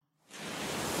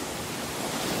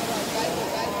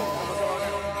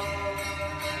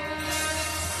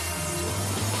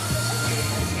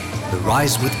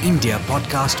Rise with India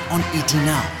podcast on ET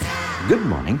Now. Good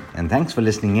morning and thanks for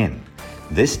listening in.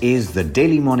 This is the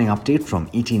Daily Morning Update from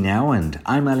ET Now and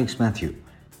I'm Alex Matthew.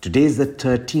 Today is the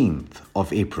 13th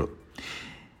of April.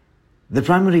 The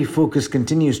primary focus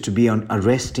continues to be on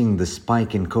arresting the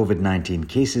spike in COVID-19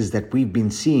 cases that we've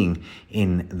been seeing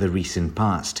in the recent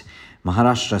past.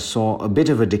 Maharashtra saw a bit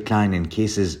of a decline in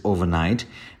cases overnight,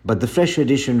 but the fresh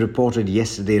addition reported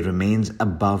yesterday remains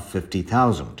above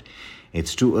 50,000.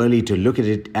 It's too early to look at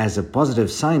it as a positive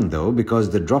sign though, because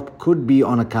the drop could be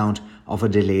on account of a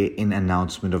delay in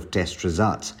announcement of test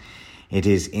results. It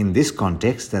is in this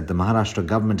context that the Maharashtra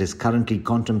government is currently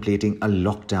contemplating a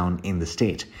lockdown in the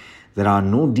state. There are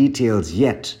no details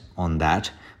yet on that,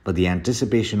 but the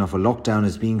anticipation of a lockdown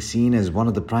is being seen as one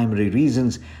of the primary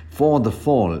reasons for the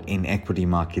fall in equity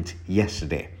markets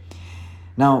yesterday.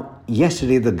 Now,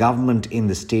 yesterday the government in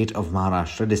the state of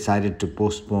Maharashtra decided to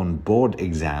postpone board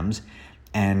exams,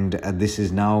 and this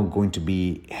is now going to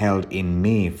be held in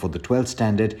May for the 12th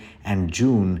standard and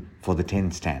June for the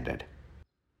 10th standard.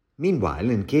 Meanwhile,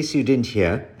 in case you didn't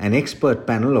hear, an expert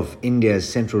panel of India's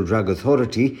Central Drug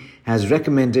Authority has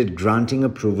recommended granting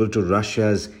approval to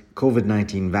Russia's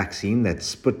COVID-19 vaccine,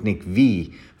 that's Sputnik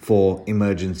V, for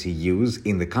emergency use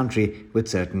in the country with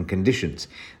certain conditions.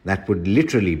 That would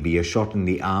literally be a shot in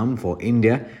the arm for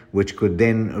India, which could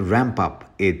then ramp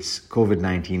up its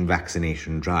COVID-19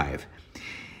 vaccination drive.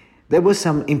 There were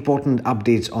some important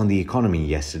updates on the economy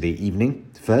yesterday evening.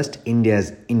 First,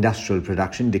 India's industrial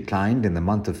production declined in the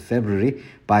month of February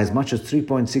by as much as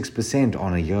 3.6%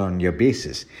 on a year-on-year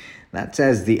basis. That's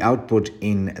as the output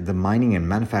in the mining and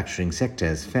manufacturing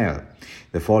sectors fell.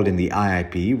 The fall in the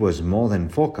IIP was more than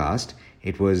forecast.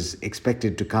 It was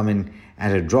expected to come in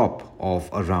at a drop of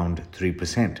around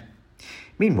 3%.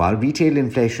 Meanwhile, retail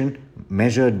inflation,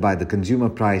 measured by the Consumer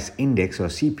Price Index or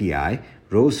CPI,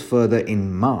 rose further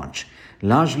in March,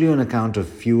 largely on account of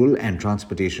fuel and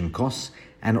transportation costs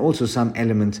and also some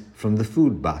elements from the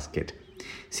food basket.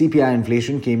 CPI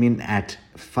inflation came in at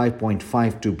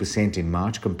 5.52% in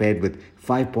March compared with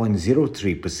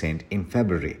 5.03% in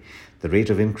February. The rate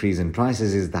of increase in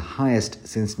prices is the highest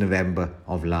since November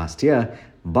of last year,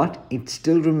 but it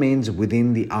still remains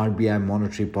within the RBI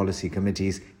Monetary Policy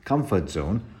Committee's comfort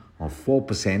zone of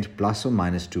 4% plus or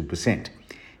minus 2%.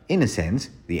 In a sense,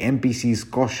 the MPC's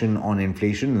caution on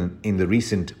inflation in the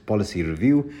recent policy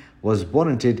review was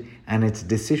warranted and its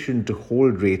decision to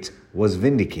hold rates was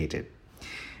vindicated.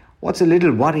 What's a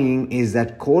little worrying is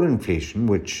that core inflation,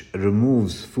 which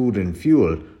removes food and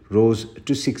fuel, rose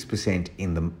to 6%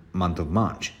 in the month of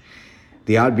March.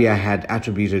 The RBI had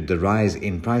attributed the rise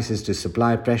in prices to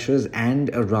supply pressures and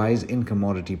a rise in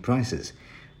commodity prices.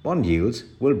 Bond yields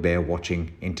will bear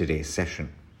watching in today's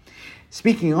session.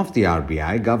 Speaking of the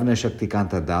RBI, Governor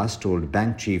Shaktikanta Das told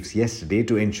bank chiefs yesterday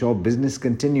to ensure business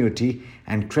continuity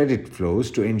and credit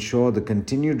flows to ensure the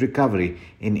continued recovery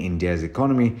in India's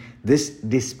economy, this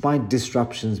despite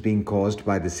disruptions being caused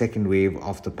by the second wave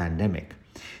of the pandemic.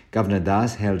 Governor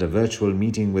Das held a virtual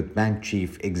meeting with bank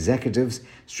chief executives,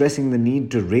 stressing the need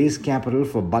to raise capital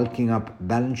for bulking up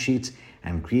balance sheets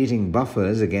and creating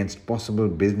buffers against possible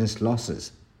business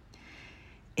losses.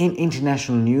 In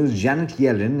international news, Janet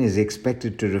Yellen is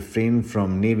expected to refrain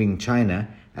from naming China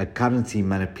a currency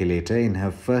manipulator in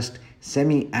her first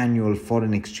semi-annual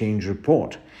foreign exchange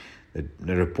report.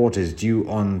 The report is due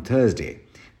on Thursday.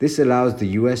 This allows the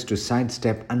US to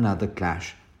sidestep another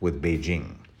clash with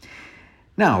Beijing.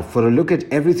 Now, for a look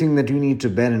at everything that you need to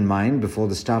bear in mind before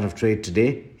the start of trade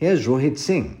today, here's Rohit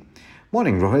Singh.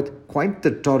 Morning, Rohit. Quite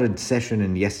the torrid session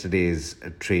in yesterday's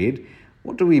trade.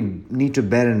 What do we need to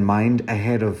bear in mind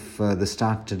ahead of the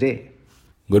start today?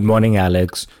 Good morning,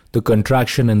 Alex. The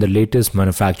contraction in the latest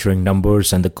manufacturing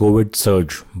numbers and the COVID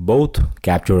surge both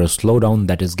capture a slowdown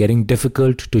that is getting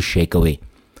difficult to shake away.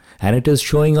 And it is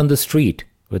showing on the street,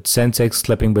 with Sensex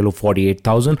slipping below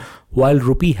 48,000, while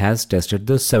rupee has tested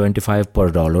the 75 per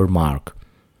dollar mark.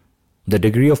 The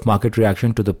degree of market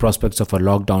reaction to the prospects of a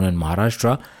lockdown in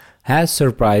Maharashtra has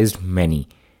surprised many.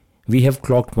 We have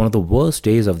clocked one of the worst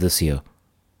days of this year.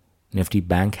 Nifty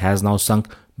Bank has now sunk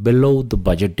below the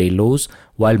budget day lows,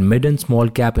 while mid and small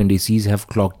cap indices have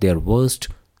clocked their worst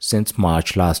since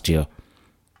March last year.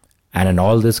 And in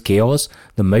all this chaos,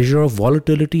 the measure of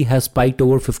volatility has spiked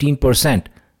over 15%,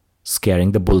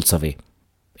 scaring the bulls away.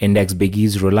 Index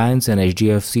biggies Reliance and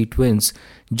HDFC Twins,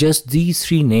 just these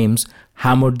three names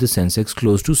hammered the Sensex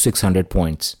close to 600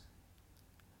 points.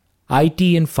 IT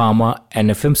and Pharma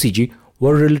and FMCG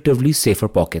were relatively safer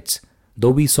pockets, though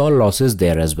we saw losses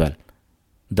there as well.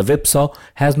 The whipsaw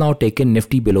has now taken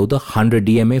Nifty below the 100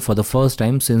 DMA for the first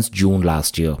time since June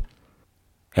last year.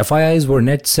 FIIs were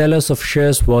net sellers of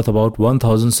shares worth about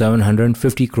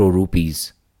 1,750 crore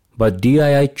rupees. But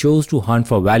DII chose to hunt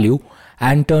for value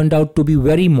and turned out to be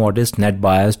very modest net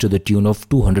buyers to the tune of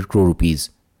 200 crore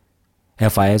rupees.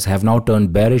 FIIs have now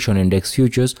turned bearish on index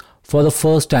futures for the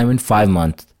first time in 5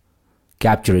 months,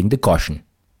 capturing the caution.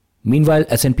 Meanwhile,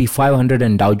 S&P 500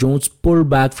 and Dow Jones pulled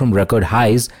back from record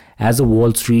highs as the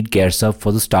Wall Street gears up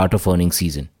for the start of earnings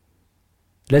season.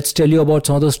 Let's tell you about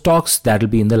some of the stocks that will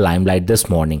be in the limelight this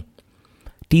morning.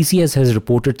 TCS has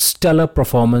reported stellar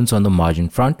performance on the margin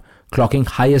front, clocking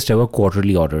highest ever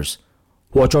quarterly orders.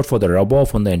 Watch out for the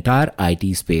rub-off on the entire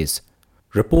IT space.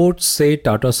 Reports say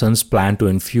Tata Sons plan to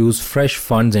infuse fresh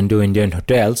funds into Indian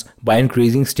hotels by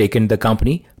increasing stake in the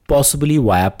company, possibly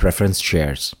via preference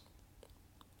shares.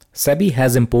 SEBI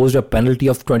has imposed a penalty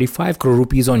of 25 crore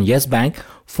rupees on Yes Bank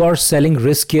for selling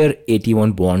riskier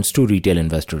AT1 bonds to retail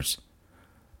investors.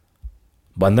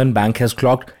 Bandhan Bank has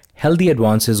clocked healthy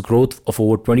advances growth of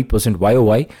over 20%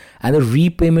 YOY, and the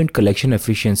repayment collection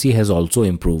efficiency has also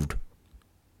improved.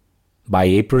 By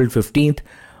April 15th,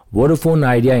 Vodafone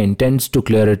Idea intends to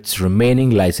clear its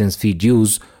remaining license fee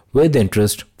dues with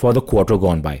interest for the quarter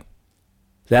gone by.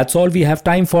 That's all we have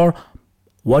time for.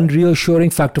 One reassuring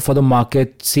factor for the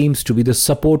market seems to be the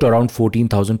support around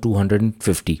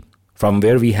 14,250, from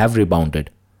where we have rebounded.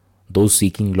 Those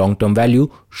seeking long-term value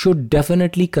should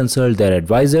definitely consult their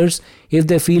advisors if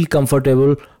they feel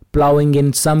comfortable plowing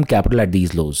in some capital at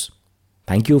these lows.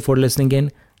 Thank you for listening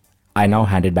in. I now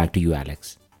hand it back to you,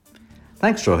 Alex.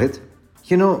 Thanks, Rohit.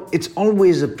 You know, it's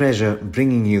always a pleasure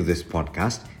bringing you this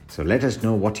podcast, so let us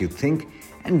know what you think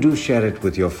and do share it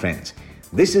with your friends.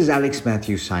 This is Alex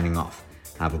Matthews signing off.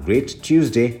 Have a great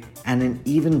Tuesday and an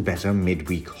even better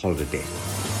midweek holiday.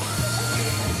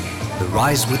 The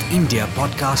Rise with India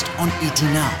podcast on ET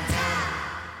Now.